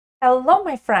Hello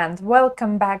my friend,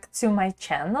 welcome back to my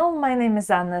channel. My name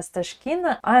is Anna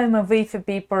Astashkina. I am a wafer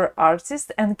paper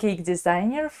artist and cake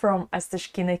designer from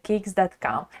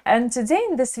astashkinacakes.com. And today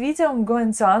in this video I'm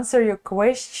going to answer your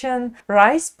question: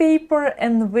 rice paper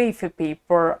and wafer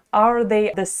paper, are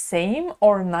they the same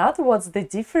or not? What's the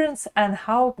difference and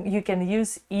how you can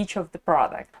use each of the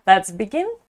product? Let's begin.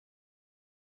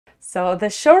 So the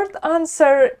short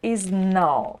answer is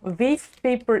no. Wafer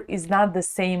paper is not the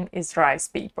same as rice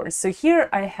paper. So here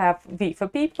I have wafer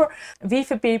paper.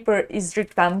 Wafer paper is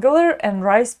rectangular and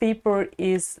rice paper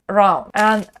is round.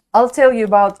 And I'll tell you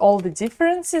about all the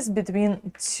differences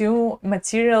between two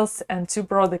materials and two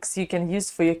products you can use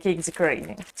for your cake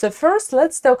decorating. So first,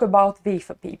 let's talk about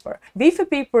wafer paper. Wafer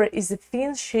paper is a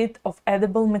thin sheet of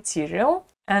edible material.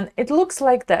 And it looks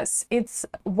like this. It's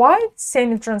white,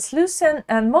 semi-translucent,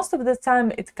 and most of the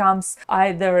time it comes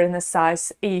either in a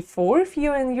size A4 if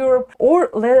you're in Europe, or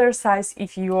letter size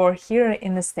if you're here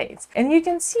in the States. And you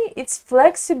can see it's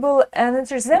flexible and it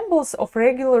resembles of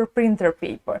regular printer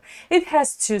paper. It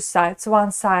has two sides.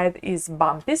 One side is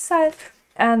bumpy side,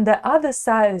 and the other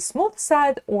side is smooth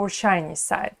side or shiny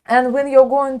side. And when you're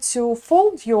going to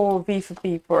fold your wafer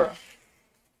paper,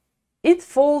 it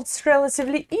folds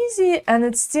relatively easy and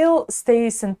it still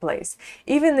stays in place.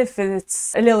 Even if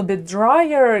it's a little bit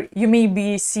drier, you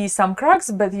maybe see some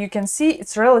cracks, but you can see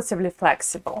it's relatively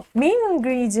flexible. Main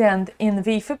ingredient in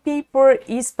wafer paper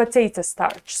is potato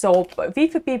starch. So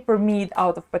wafer paper made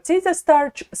out of potato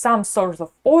starch, some sort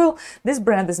of oil. This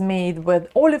brand is made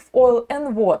with olive oil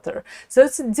and water. So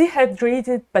it's a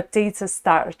dehydrated potato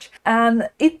starch and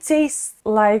it tastes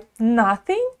like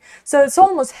nothing. So it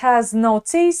almost has no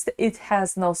taste, it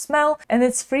has no smell, and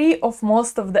it's free of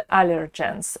most of the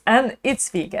allergens, and it's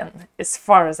vegan as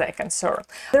far as I'm concerned.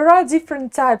 There are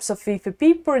different types of wafer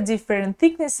paper, different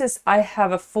thicknesses. I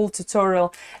have a full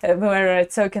tutorial where I'm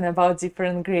talking about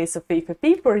different grades of wafer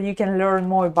paper. You can learn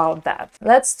more about that.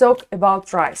 Let's talk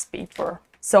about rice paper.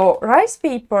 So rice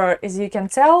paper, as you can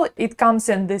tell, it comes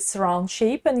in this round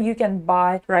shape, and you can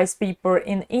buy rice paper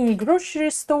in any grocery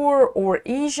store or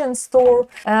Asian store,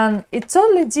 and it's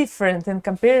totally different in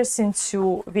comparison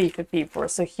to wafer paper.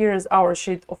 So here's our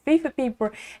sheet of wafer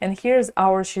paper and here's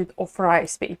our sheet of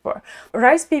rice paper.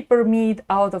 Rice paper made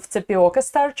out of tapioca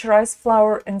starch, rice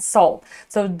flour and salt.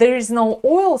 So there is no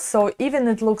oil, so even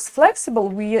it looks flexible,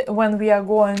 when we are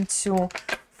going to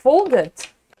fold it,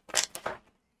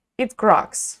 it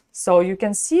cracks. So you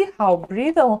can see how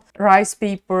brittle rice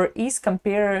paper is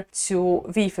compared to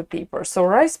wafer paper. So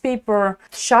rice paper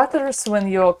shatters when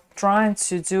you're trying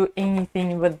to do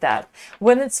anything with that.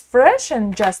 When it's fresh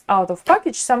and just out of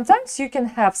package, sometimes you can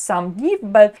have some give,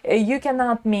 but you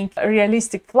cannot make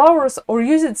realistic flowers or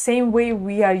use it same way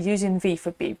we are using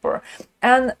wafer paper.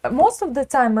 And most of the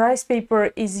time rice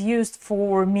paper is used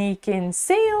for making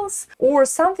sails or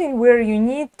something where you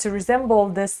need to resemble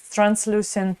this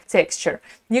translucent texture.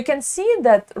 You can see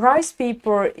that rice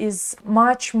paper is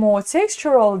much more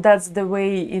textural. That's the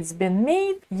way it's been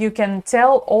made. You can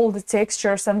tell all the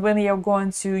textures, and when you're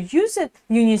going to use it,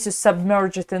 you need to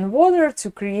submerge it in water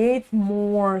to create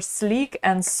more sleek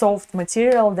and soft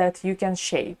material that you can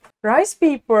shape. Rice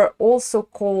paper, also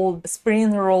called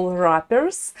spring roll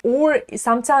wrappers, or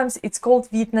sometimes it's called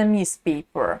Vietnamese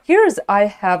paper. Here's I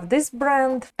have this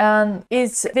brand, and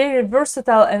it's very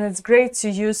versatile and it's great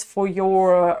to use for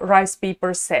your rice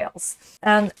paper sales.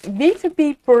 And wafer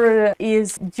paper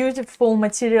is beautiful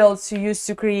material to use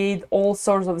to create all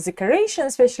sorts of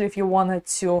decorations, especially if you wanted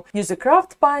to use a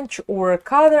craft punch or a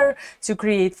cutter to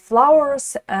create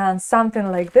flowers and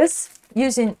something like this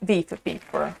using wafer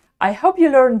paper. I hope you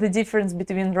learned the difference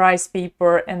between rice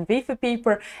paper and wafer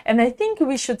paper, and I think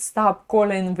we should stop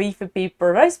calling wafer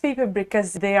paper rice paper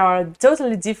because they are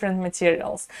totally different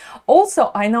materials. Also,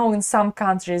 I know in some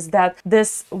countries that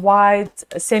this white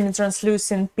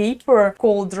semi-translucent paper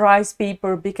called rice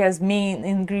paper because main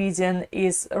ingredient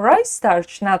is rice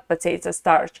starch, not potato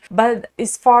starch. But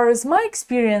as far as my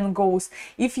experience goes,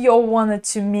 if you wanted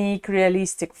to make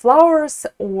realistic flowers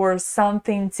or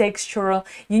something textural,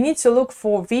 you need to look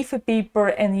for wafer paper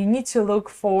and you need to look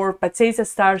for potato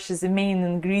starch as the main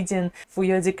ingredient for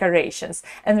your decorations.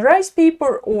 And rice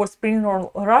paper or spring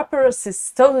roll wrappers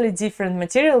is totally different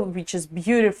material, which is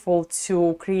beautiful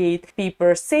to create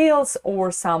paper sails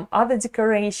or some other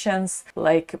decorations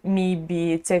like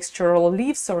maybe textural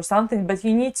leaves or something. But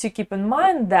you need to keep in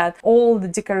mind that all the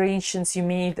decorations you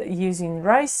made using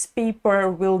rice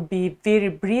paper will be very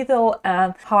brittle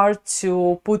and hard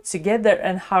to put together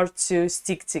and hard to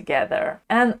stick together.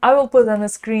 And I will put on the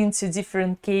screen two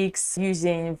different cakes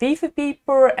using wafer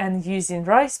paper and using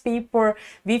rice paper,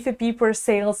 wafer paper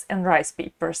sales and rice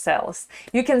paper sales.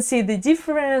 You can see the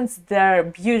difference, they're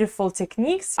beautiful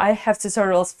techniques. I have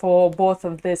tutorials for both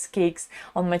of these cakes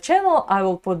on my channel. I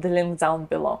will put the link down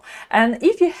below. And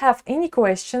if you have any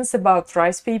questions about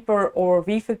rice paper or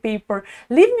wafer paper,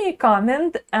 leave me a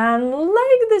comment and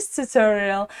like this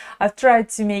tutorial. I've tried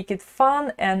to make it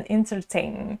fun and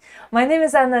entertaining. My name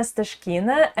is Anna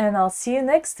Stashkina and I'll see you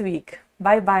next week.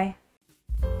 Bye bye!